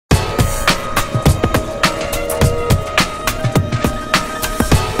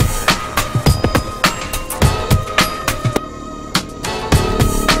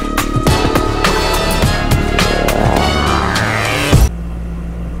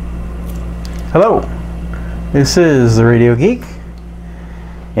Hello, this is the Radio Geek,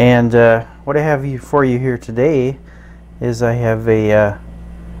 and what I have for you here today is I have a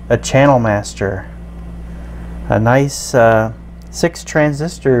channel master, a nice 6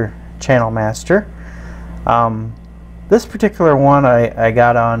 transistor channel master. This particular one I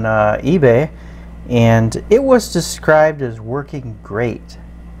got on eBay, and it was described as working great.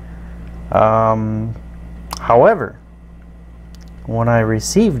 However, when I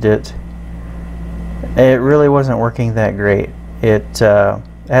received it, it really wasn't working that great. It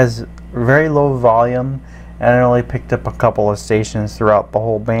has very low volume, and it only picked up a couple of stations throughout the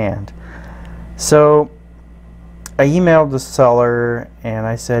whole band. So I emailed the seller and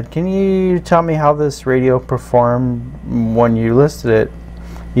I said, can you tell me how this radio performed when you listed it?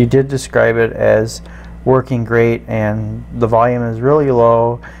 You did describe it as working great, and the volume is really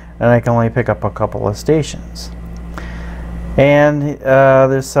low, and I can only pick up a couple of stations. And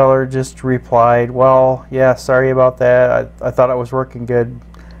the seller just replied, well, yeah, sorry about that. I thought it was working good.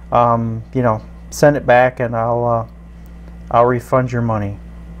 You know, send it back and I'll refund your money.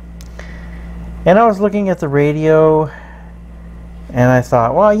 And I was looking at the radio and I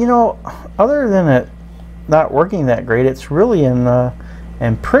thought, well, you know, other than it not working that great, it's really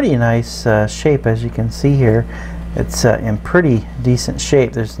in pretty nice shape. As you can see here, it's in pretty decent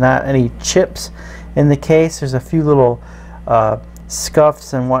shape. There's not any chips in the case. There's a few little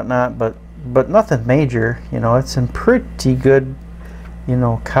scuffs and whatnot, but nothing major. You know, it's in pretty good, you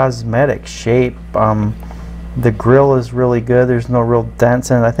know, cosmetic shape. The grill is really good. There's no real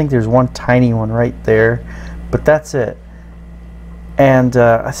dents in it. I think there's one tiny one right there, but that's it. And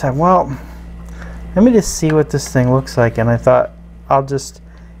I said, well, let me just see what this thing looks like. And I thought I'll just,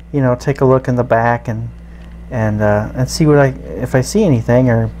 you know, take a look in the back and see what if I see anything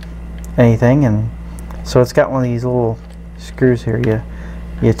or anything. And so it's got one of these little screws here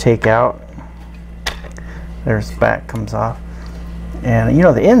you take out. There's the back comes off, and you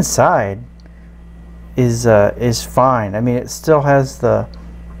know, the inside is fine. I mean, it still has the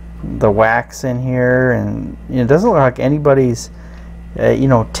wax in here, and you know, it doesn't look like anybody's you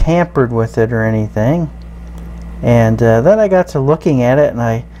know, tampered with it or anything. And then I got to looking at it, and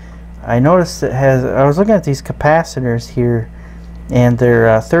I noticed it has, I was looking at these capacitors here, and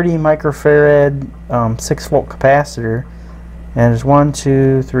they're 30 microfarad 6-volt capacitor, and there's 1,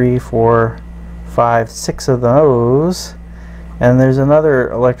 2, 3, 4, 5, 6 of those, and there's another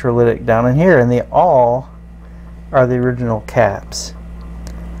electrolytic down in here, and they all are the original caps.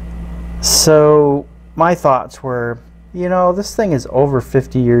 So my thoughts were, you know, this thing is over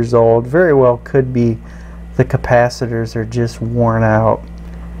 50 years old. Very well could be the capacitors are just worn out,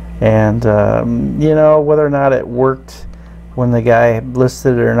 and you know, whether or not it worked when the guy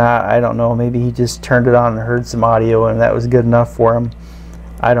listed it or not, I don't know. Maybe he just turned it on and heard some audio and that was good enough for him.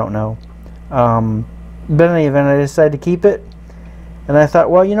 I don't know. But in any event, I decided to keep it, and I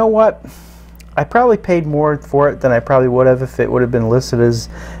thought, well, you know what, I probably paid more for it than I probably would have if it would have been listed as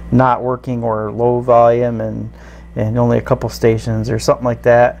not working or low volume and only a couple stations or something like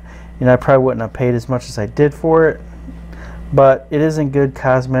that. You know, I probably wouldn't have paid as much as I did for it, but it is in good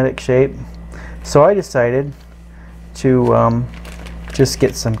cosmetic shape. So I decided to just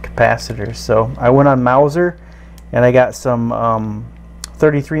get some capacitors. So I went on Mauser and I got some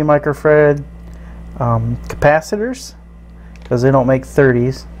 33 microfarad capacitors, because they don't make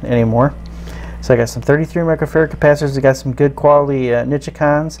 30s anymore. So I got some 33 microfarad capacitors. I got some good quality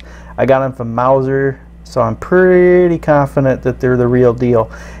Nichicons. I got them from Mauser, so I'm pretty confident that they're the real deal.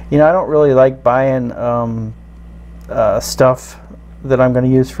 You know, I don't really like buying stuff that I'm going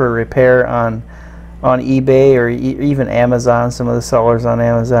to use for repair on eBay or even Amazon. Some of the sellers on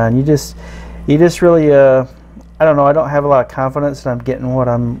Amazon, you just really I don't know, I don't have a lot of confidence that I'm getting what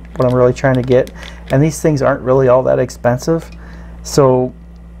I'm really trying to get, and these things aren't really all that expensive. So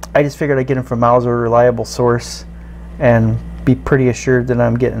I just figured I'd get them from Mauser, a reliable source, and be pretty assured that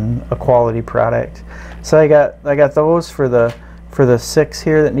I'm getting a quality product. So I got those for the 6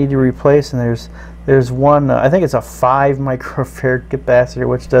 here that need to replace, and there's one, I think it's a 5 microfarad capacitor,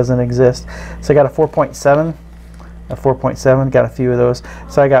 which doesn't exist. So I got a 4.7, got a few of those.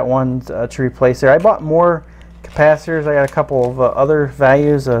 So I got one to replace there. I bought more capacitors. I got a couple of other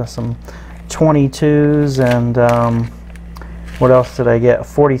values, some 22s, and what else did I get? A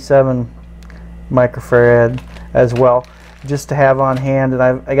 47 microfarad as well, just to have on hand. And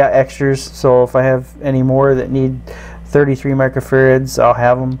I got extras, so if I have any more that need 33 microfarads, I'll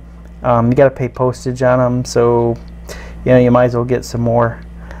have them. You got to pay postage on them, so you know, you might as well get some more.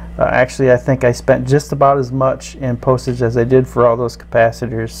 Actually, I think I spent just about as much in postage as I did for all those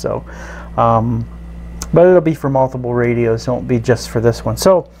capacitors. So but it'll be for multiple radios, it won't be just for this one.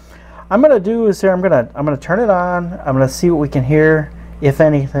 So I'm gonna do is here I'm gonna turn it on. I'm gonna see what we can hear, if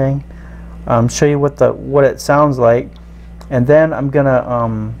anything. Show you what it sounds like, and then I'm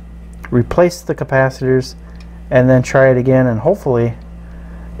gonna replace the capacitors, and then try it again, and hopefully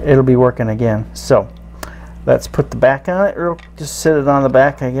it'll be working again. So let's put the back on it, or just sit it on the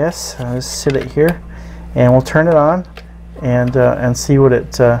back, I guess. Just sit it here, and we'll turn it on and see what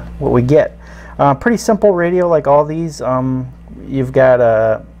we get. Pretty simple radio, like all these. You've got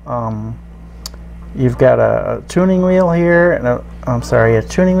a tuning wheel here, and a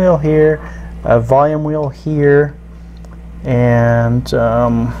tuning wheel here, a volume wheel here, and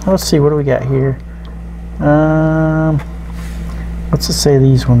let's see, what do we got here? Let's just say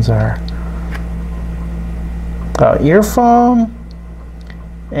these ones are earphone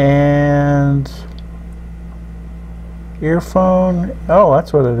and earphone. Oh,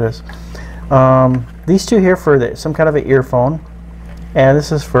 that's what it is. These two here for some kind of an earphone, and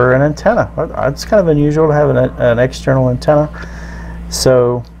this is for an antenna. It's kind of unusual to have an external antenna.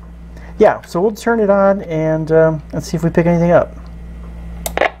 So yeah, so we'll turn it on and let's see if we pick anything up.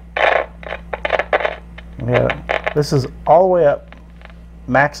 Yeah, this is all the way up,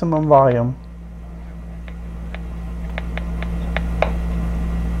 maximum volume.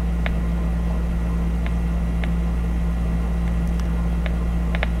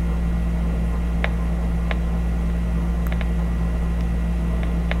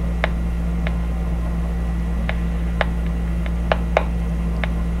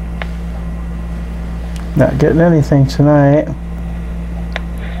 Not getting anything tonight.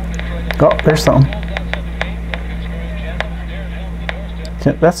 Oh, there's something.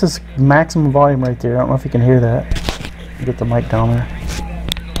 That's his maximum volume right there. I don't know if you can hear that. Get the mic down there.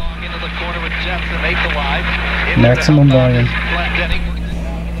 Maximum volume.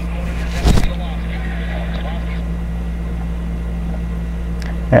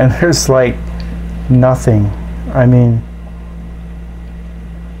 And there's like nothing. I mean,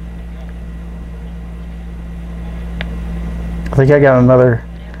 I think I got another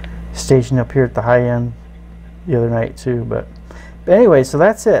station up here at the high end the other night too, but anyway, so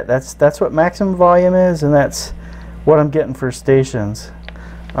that's it. That's what maximum volume is, and that's what I'm getting for stations.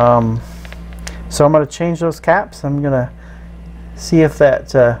 So I'm going to change those caps. I'm going to see if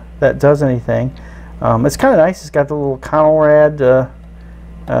that does anything. It's kind of nice. It's got the little Conrad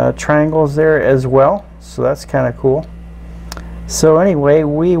triangles there as well, so that's kind of cool. So anyway,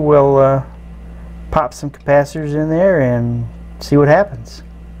 we will pop some capacitors in there and see what happens.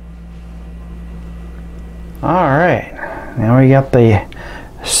 Alright, now we got the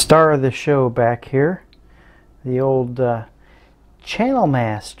star of the show back here, the old Channel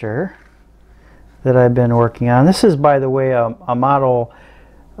Master that I've been working on. This is, by the way, a model,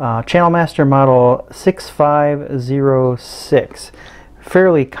 Channel Master model 6506.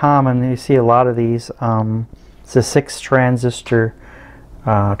 Fairly common. You see a lot of these. It's a 6 transistor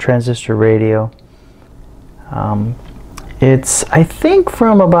radio. It's, I think,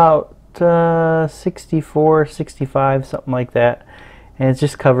 from about 64, 65, something like that, and it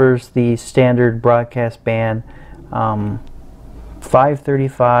just covers the standard broadcast band,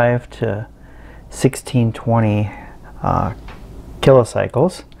 535 to 1620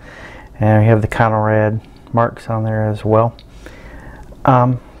 kilocycles, and we have the Conrad marks on there as well.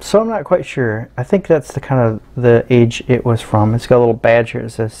 So I'm not quite sure. I think that's the kind of the age it was from. It's got a little badge here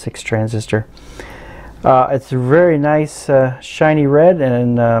that says 6 transistor. It's a very nice shiny red,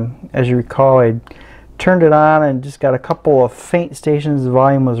 and as you recall, I turned it on and just got a couple of faint stations. The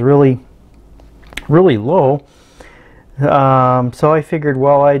volume was really low, so I figured,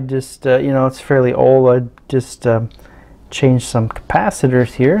 well, I'd just you know, it's fairly old, I'd just change some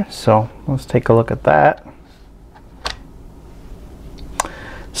capacitors here. So let's take a look at that.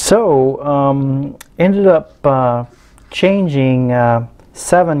 So ended up changing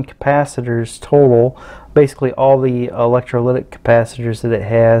 7 capacitors total, basically all the electrolytic capacitors that it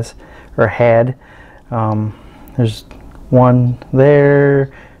has or had. There's 1 there,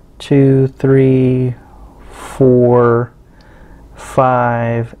 2, 3, 4,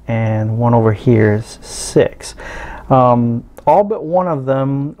 5, and 1 over here is 6. All but 1 of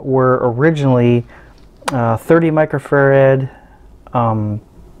them were originally 30 microfarad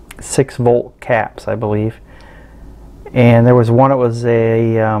 6 volt caps, I believe. And there was one that was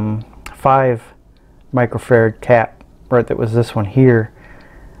a 5 microfarad cap, right, that was this one here.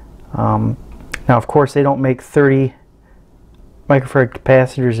 Now of course they don't make 30 microfarad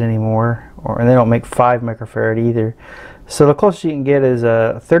capacitors anymore, and they don't make 5 microfarad either. So the closest you can get is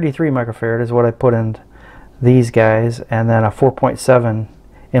a 33 microfarad is what I put in these guys, and then a 4.7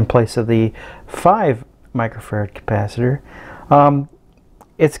 in place of the 5 microfarad capacitor.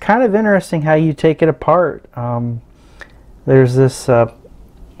 it's kind of interesting how you take it apart. There's this spot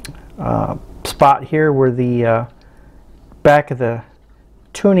here where the back of the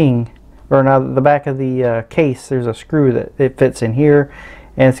tuning, or not the back of the case, there's a screw that it fits in here,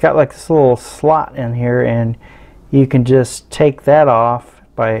 and it's got like this little slot in here, and you can just take that off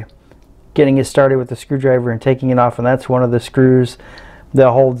by getting it started with the screwdriver and taking it off, and that's one of the screws that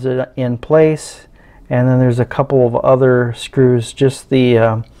holds it in place. And then there's a couple of other screws, just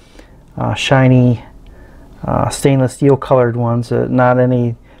the shiny stainless steel colored ones, not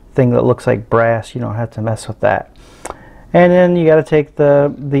anything that looks like brass. You don't have to mess with that. And then you got to take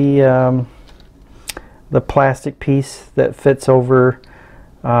the plastic piece that fits over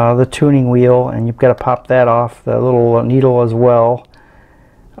the tuning wheel, and you've got to pop that off, the little needle as well.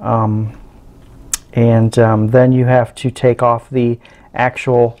 Then you have to take off the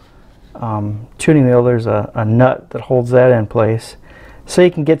actual tuning wheel. There's a nut that holds that in place, so you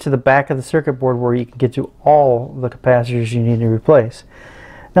can get to the back of the circuit board where you can get to all the capacitors you need to replace.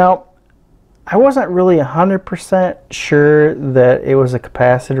 Now, I wasn't really 100% sure that it was a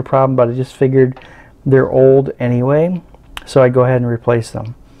capacitor problem, but I just figured they're old anyway, so I'd go ahead and replace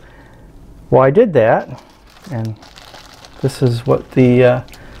them. Well, I did that, and this is what the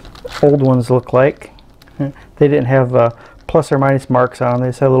old ones look like. They didn't have plus or minus marks on them. They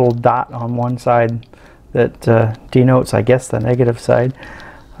just had a little dot on one side that denotes, I guess, the negative side.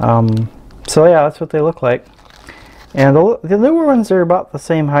 So yeah, that's what they look like. And the newer ones are about the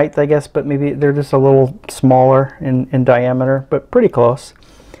same height, I guess, but maybe they're just a little smaller in diameter, but pretty close.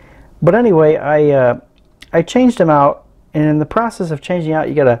 But anyway, I changed them out, and in the process of changing out,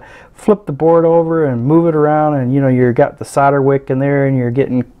 you got to flip the board over and move it around, and you know, you've got the solder wick in there, and you're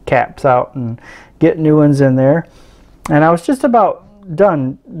getting caps out and getting new ones in there. And I was just about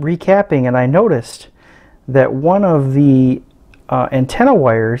done recapping, and I noticed that one of the antenna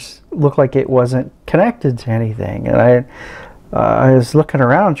wires looked like it wasn't connected to anything, and I was looking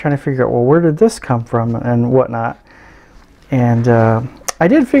around trying to figure out, well, where did this come from and whatnot. And I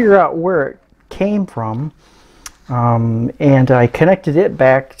did figure out where it came from, and I connected it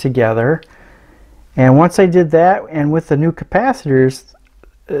back together. And once I did that, and with the new capacitors,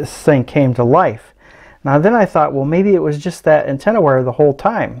 this thing came to life. Now then I thought, well, maybe it was just that antenna wire the whole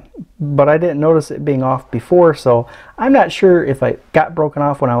time, but I didn't notice it being off before, so I'm not sure if I got broken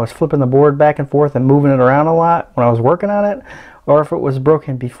off when I was flipping the board back and forth and moving it around a lot when I was working on it, or if it was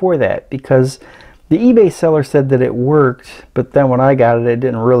broken before that, because the eBay seller said that it worked, but then when I got it, it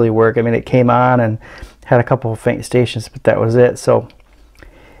didn't really work. I mean, it came on and had a couple of faint stations, but that was it. So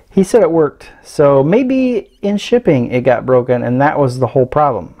he said it worked. So maybe in shipping it got broken, and that was the whole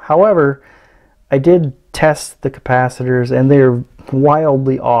problem. However, I did test the capacitors, and they're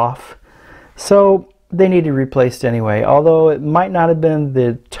wildly off, so they need to be replaced anyway. Although it might not have been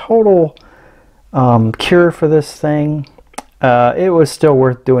the total cure for this thing, it was still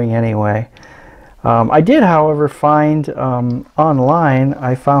worth doing anyway. I did, however, find online,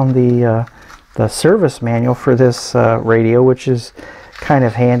 I found the service manual for this radio, which is kind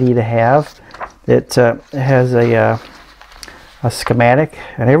of handy to have. It has a schematic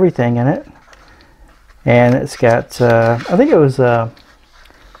and everything in it. And it's got, I think it was, I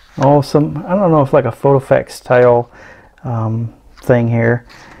don't know if like a PhotoFX style thing here.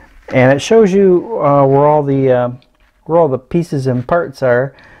 And it shows you where all the pieces and parts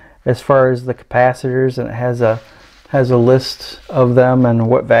are as far as the capacitors, and it has a list of them and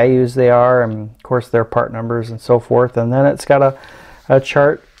what values they are, and of course their part numbers and so forth. And then it's got a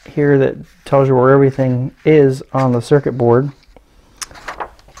chart here that tells you where everything is on the circuit board.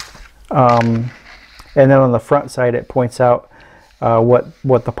 And then on the front side it points out what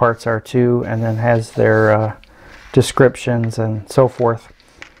the parts are too, and then has their descriptions and so forth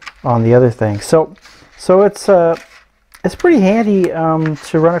on the other thing. So it's pretty handy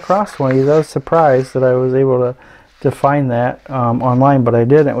to run across one of these. I was surprised that I was able to find that online, but I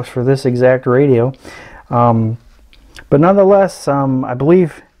did. It was for this exact radio. But nonetheless, I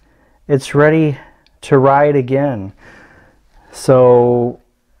believe it's ready to ride again. So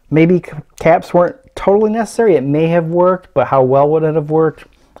maybe caps weren't totally necessary. It may have worked, but how well would it have worked?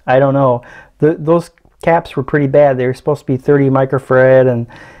 I don't know. Those caps were pretty bad. They were supposed to be 30 microfarad,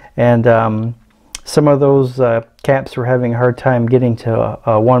 and some of those caps were having a hard time getting to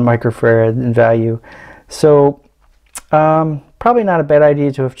 1 microfarad in value. So probably not a bad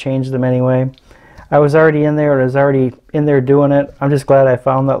idea to have changed them anyway. I was already in there, and I was already in there doing it. I'm just glad I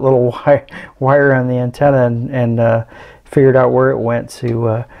found that little wire on the antenna and figured out where it went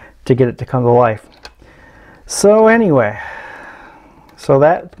to get it to come to life. So anyway, so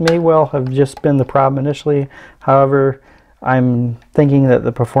that may well have just been the problem initially. However, I'm thinking that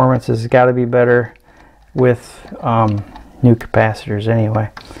the performance has got to be better with new capacitors anyway.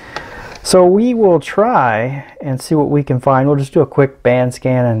 So we will try and see what we can find. We'll just do a quick band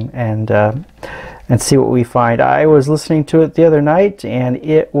scan and see what we find. I was listening to it the other night and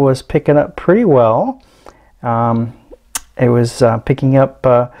it was picking up pretty well. It was picking up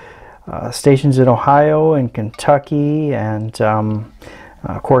stations in Ohio and Kentucky, and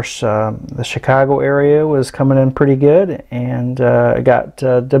of course the Chicago area was coming in pretty good, and I got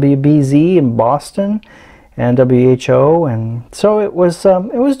WBZ in Boston and WHO, and so it was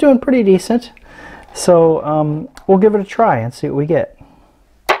doing pretty decent. So we'll give it a try and see what we get.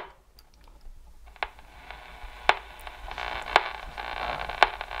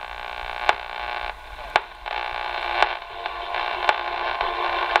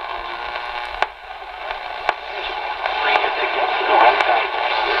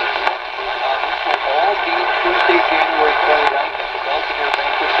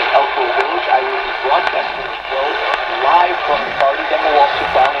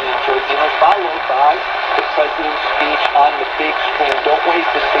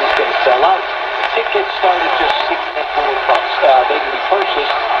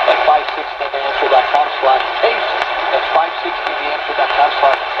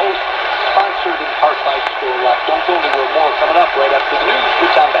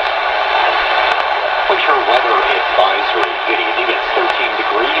 Winter weather advisory. Good evening. It's 13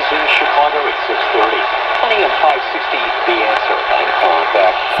 degrees in Chicago. It's 6:30. Sunny and 560 the answer. And calling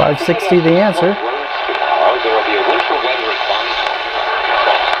back. 560 the answer. Roads tomorrow. There will be a winter weather advisory.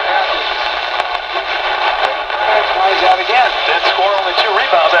 Flies out again. Then score only 2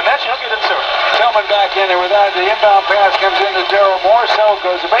 rebounds. I mentioned he'll get it soon. Tillman back in there without the inbound pass comes into Daryl Moore. So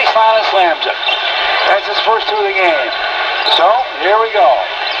goes the baseline and slams it. That's his first 2 of the game. So here we go.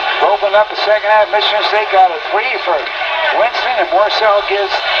 Opened up the second half. Michigan State got a 3 for Winston, and Morcell gives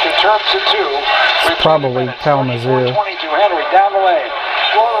the Terps a 2. It's probably Kalamazoo. 22 Henry down the lane.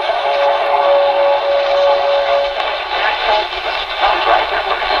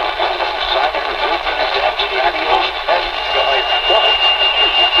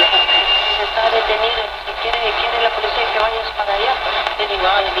 Quiere la policía que vayas para allá. Le digo,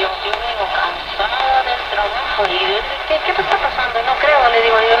 ay Dios, yo vengo cansada del trabajo y ¿qué te está pasando? No creo, le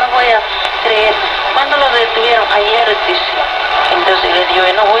digo, yo no voy a creer. ¿Cuándo lo detuvieron? Ayer, dice. Entonces le digo,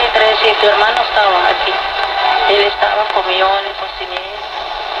 yo no voy a creer si tu hermano estaba aquí. Él estaba conmigo en el cocinier.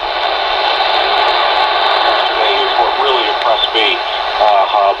 Today is what really impressed me,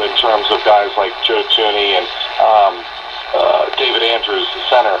 Hub, in terms of guys like Joe Tooney and David Andrews, the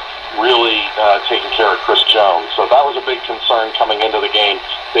center, really taking care of Chris Jones. So that was a big concern coming into the game.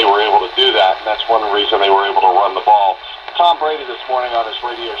 They were able to do that, and that's one reason they were able to run the ball. Tom Brady this morning on his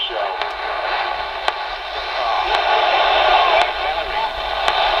radio show.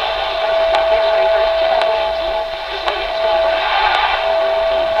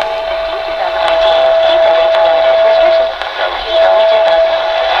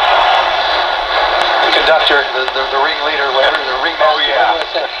 The conductor, the ringleader, whatever, the ringmaster. Oh, yeah.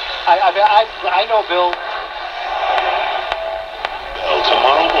 I know Bill.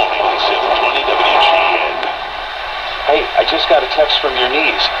 Tomorrow morning, 7:20 WGN. Hey, I just got a text from your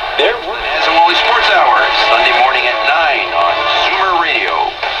niece. There As a Wally Sports Hour, Sunday morning at 9 on Zoomer Radio.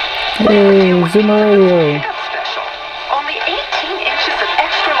 Hey, Zoomer Radio. Special. Only 18 inches of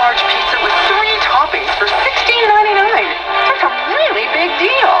extra large pizza with 3 toppings for $16.99. That's a really big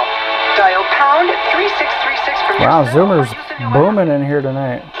deal. Dial pound 3636 from your Wow, cell Zoomer's or use the new booming in here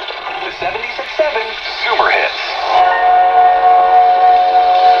tonight. The 70s at 7, Zoomer Hits.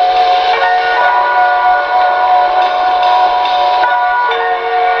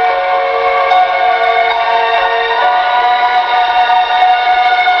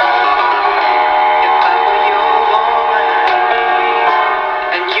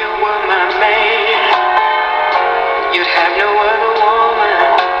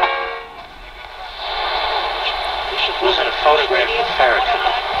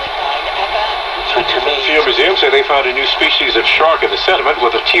 Museum say they found a new species of shark in the sediment where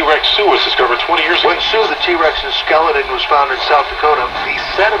the T-Rex Sioux was discovered 20 years ago. When Sioux, the T-Rex's skeleton, was found in South Dakota, the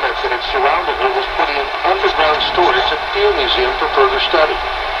sediment that had surrounded her was put in underground storage at the Field Museum for further study.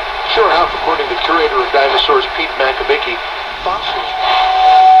 Sure enough, according to curator of dinosaurs Pete Makabicki, fossils...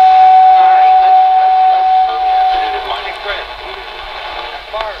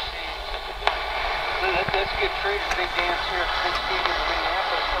 Let's give Trader a big dance here at 6 feet in the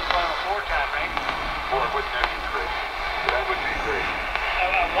Minneapolis for Final Four time, right? Boy, wouldn't that be great? That would be great.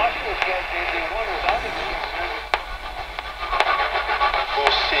 Watching those guys, they won without it.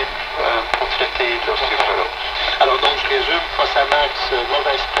 Aussi pour traiter leurs sucres. Alors donc les œufs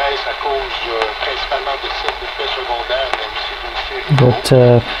But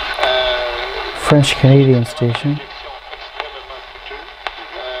French Canadian station.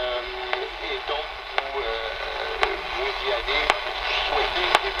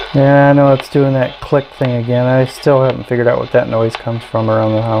 Yeah, I know it's doing that click thing again. I still haven't figured out what that noise comes from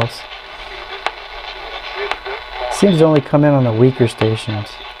around the house. It seems to only come in on the weaker stations.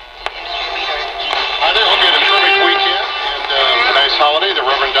 Hi there, hope you had a terrific weekend and a nice holiday, the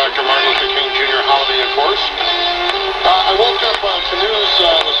Reverend Dr. Martin Luther King Jr. holiday, of course. I woke up to news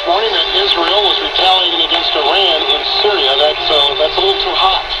this morning that Israel was retaliating against Iran in Syria. That's a little too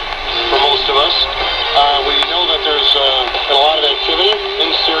hot for most of us. We know that there's been a lot of activity in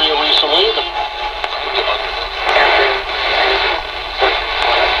Syria recently.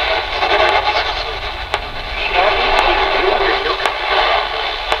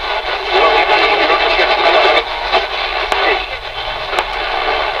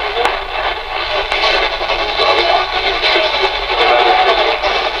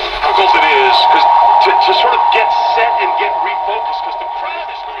 To sort of get set and get refocused, because the crowd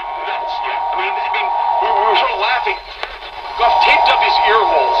is going nuts. I mean, we were sort of laughing. Goff taped up his ear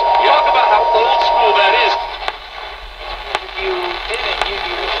holes. Talk about how old school that is.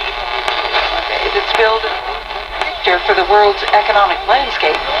 It's billed picture for the world's economic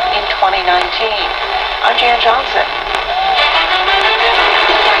landscape in 2019. I'm Jan Johnson.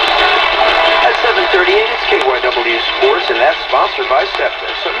 At 7:38, it's KYW Sports, and that's sponsored by SEPTA.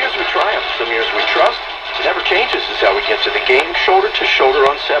 Some years we triumph, some years we trust. It never changes is how we get to the game, shoulder to shoulder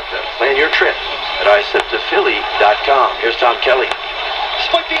on SEPTA. Plan your trip at iseptaphilly.com. Here's Tom Kelly.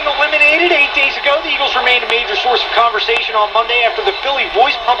 Despite being eliminated 8 days ago, the Eagles remained a major source of conversation on Monday after the Philly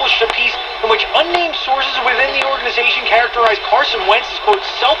Voice published a piece in which unnamed sources within the organization characterized Carson Wentz as, quote,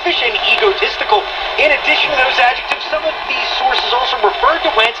 selfish and egotistical. In addition to those adjectives, some of these sources also referred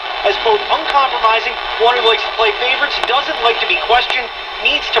to Wentz as, quote, uncompromising, one who likes to play favorites, doesn't like to be questioned,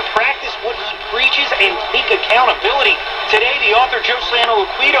 needs to practice what he preaches and take accountability. Today, the author Joe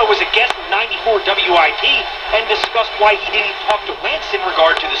Slano-Liquido was a guest of 94 WIP and discussed why he didn't talk to Wentz in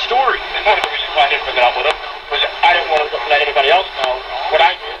regard to the story. And one of the reasons why I didn't bring it up with him was I didn't want to let anybody else know what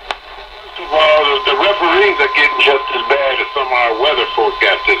I did. Well, the referees are getting just as bad as some of our weather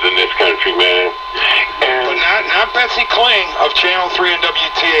forecasters in this country, man. And but not Betsy Kling of Channel 3 and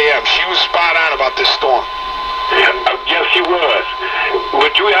WTAM. She was spot on about this storm. Yes, she was.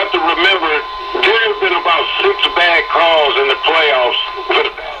 But you have to remember, there have been about 6 bad calls in the playoffs for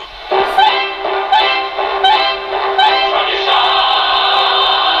the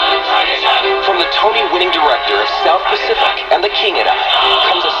From the Tony-winning director of South Pacific and The King and I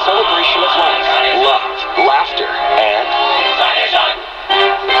comes a celebration of life, love, laughter, and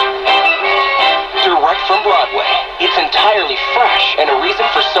direct from Broadway. It's entirely fresh and a reason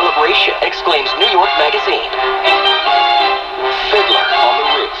for celebration, exclaims New York Magazine. Fiddler on the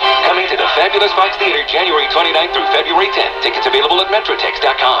Roof, coming to the fabulous Fox Theater January 29th through February 10th. Tickets available at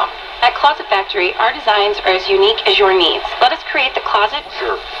Metrotex.com. At Closet Factory, our designs are as unique as your needs. Let us create the closet.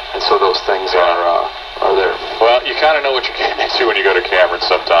 Sure. And so those things are there. Well, you kind of know what you're getting into when you go to Cameron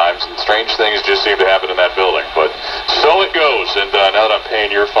sometimes, and strange things just seem to happen in that building. But so it goes. And now that I'm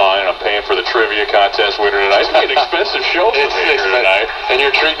paying your fine, I'm paying for the trivia contest winner tonight. It's going to be an expensive show for me here tonight. And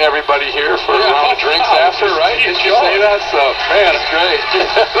you're treating everybody here for a round of drinks after, right? Did you say that? So, man, it's great.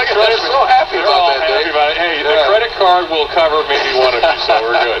 Look at they're so happy about that, Dave. Hey, the credit card will cover maybe one of you, so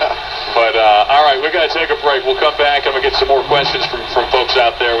we're good. But, all right, we've got to take a break. We'll come back and we'll get some more questions from folks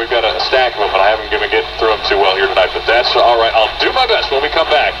out there. We've got a stack of them, but I haven't been getting through them too well here tonight. But that's all right. I'll do my best when we come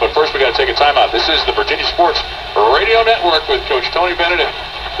back. But first, we got to take a timeout. This is the Virginia Sports Radio Network with Coach Tony Benedict,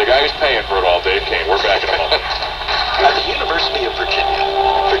 the guy who's paying for it all, Dave Kane. We're back in a moment. At the University of Virginia,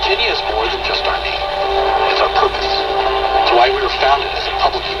 Virginia is more than just our name. It's our purpose. It's why we were founded as a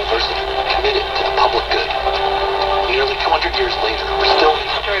public university, committed to the public good. Nearly 200 years later, we're still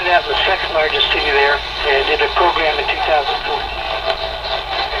started out the second largest city there and did a program in 2004.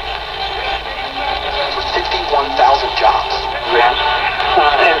 For 51,000 jobs. Yeah.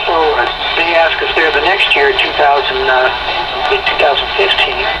 And so they asked us there the next year, in 2015. Since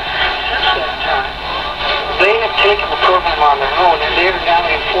that time, they have taken the program on their own, and they are now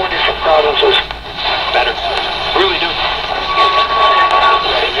in 4 different provinces. Better. Really do.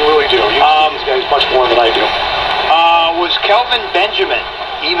 You really do. You see these guys much more than I do. Was Kelvin Benjamin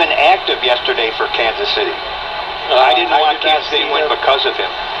even active yesterday for Kansas City? I didn't want Kansas City win because of him.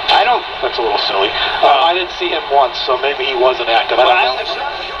 I don't. That's a little silly. I didn't see him once, so maybe he wasn't active. I don't know.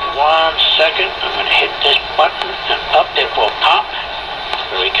 1 second. I'm going to hit this button, and up it will pop.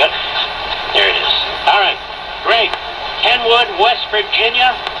 There we go. There it is. All right. Great. Kenwood, West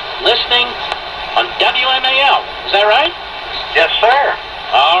Virginia, listening on WMAL. Is that right? Yes, sir.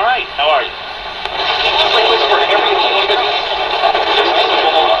 All right. How are you?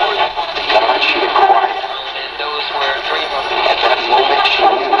 And those were 3 of them. At that moment, she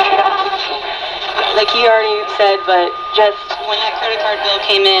knew she had Like you already said, but just when that credit card bill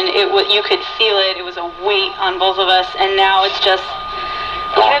came in, you could feel it. It was a weight on both of us, and now it's just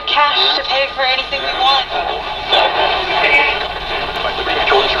we have cash to pay for anything we want.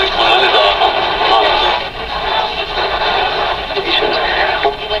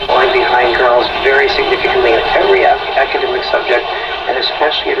 falling behind girls very significantly in every academic subject, and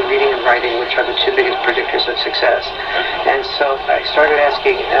especially in reading and writing, which are the 2 biggest predictors of success. And so I started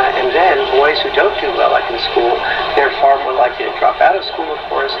asking, and then boys who don't do well, like in school, they're far more likely to drop out of school, of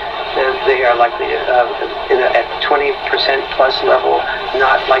course. They are likely to, at 20% plus level,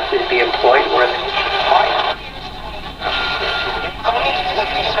 not likely to be employed where they should.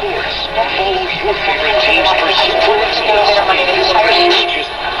 Follow your favorite team's pursuit for excellence.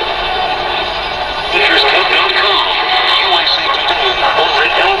 RitchersCup.com, USA Today, or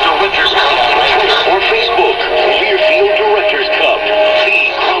Directors Cup on Twitter or Facebook. Learfield Directors Cup,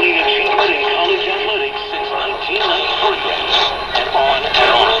 the crowning achievement in college athletics since 1993. And on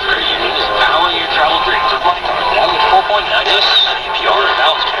and on. Powering your travel dreams of life. That was 4.9 CPR and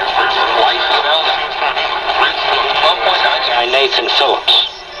balance transfers. Life and balance transfers. 12.9. Nathan Phillips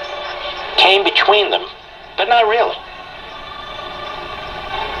came between them, but not really.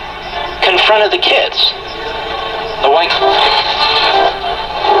 Confronted the kids. The white.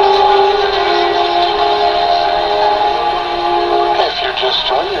 If you're just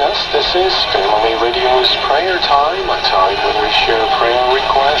joining us, this is Family Radio's Prayer Time, a time when we share prayer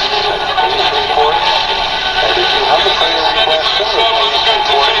requests and praise reports. And if you have a prayer request or a praise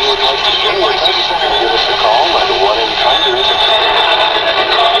report you would like to share with us, give us a call at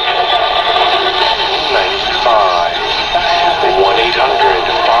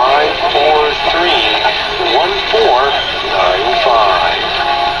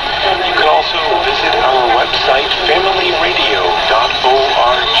 1-800-543-1495. You can also visit our website,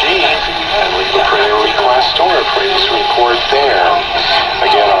 familyradio.org, and leave a prayer request or a praise report there.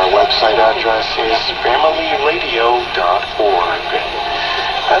 Again, our website address is familyradio.org.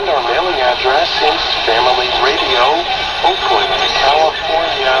 And our mailing address is Family Radio, Oakland,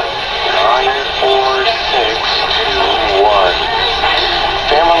 California, 94621.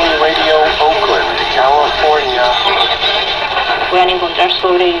 Family Radio, Oakland, California. Puedan encontrar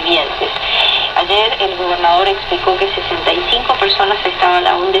sobrevivientes. Ayer el gobernador explicó que 65 personas estaban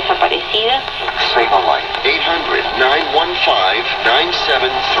aún desaparecidas. Save a life.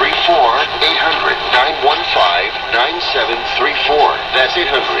 800-915-9734. 800-915-9734. That's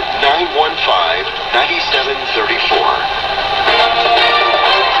 800-915-9734.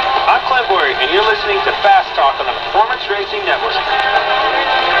 I'm Clint Boyer, and you're listening to Fast Talk on the Performance Racing Network.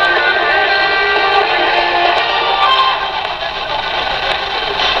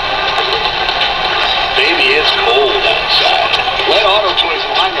 Baby, it's cold outside. Let Auto Toys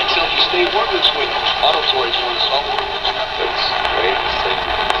line that help you stay warm this winter. Auto Toys wants summer.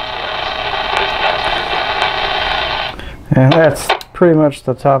 And that's pretty much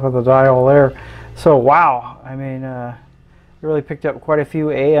the top of the dial there. So wow, I mean, really picked up quite a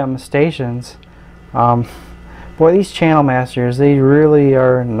few AM stations. Boy, these channel masters, they really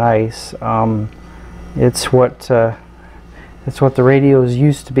are nice. It's what the radios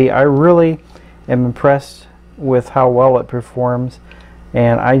used to be. I really am impressed with how well it performs,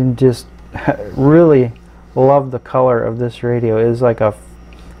 and I just really love the color of this radio. It is like a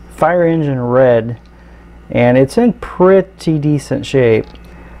fire engine red, and it's in pretty decent shape.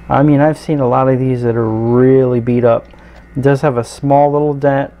 I mean, I've seen a lot of these that are really beat up. It does have a small little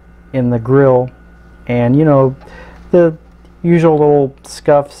dent in the grill, and you know, the usual little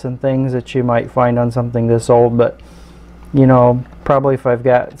scuffs and things that you might find on something this old. But you know, probably if I've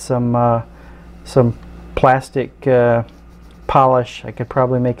got some plastic polish, I could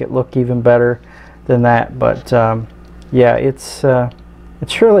probably make it look even better than that. But yeah, it's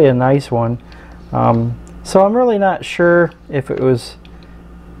really a nice one. So I'm really not sure if it was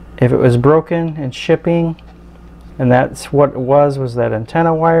broken in shipping, and that's what it was that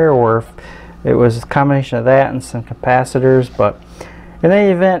antenna wire, or if it was a combination of that and some capacitors. But in any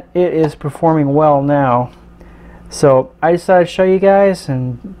event, it is performing well now. So I decided to show you guys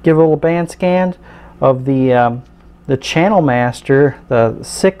and give a little band scan of the Channel Master, the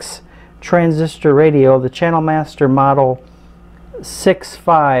 6 transistor radio, the Channel Master model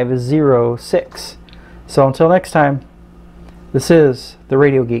 6506. So until next time, this is the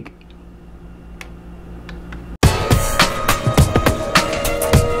Radio Geek.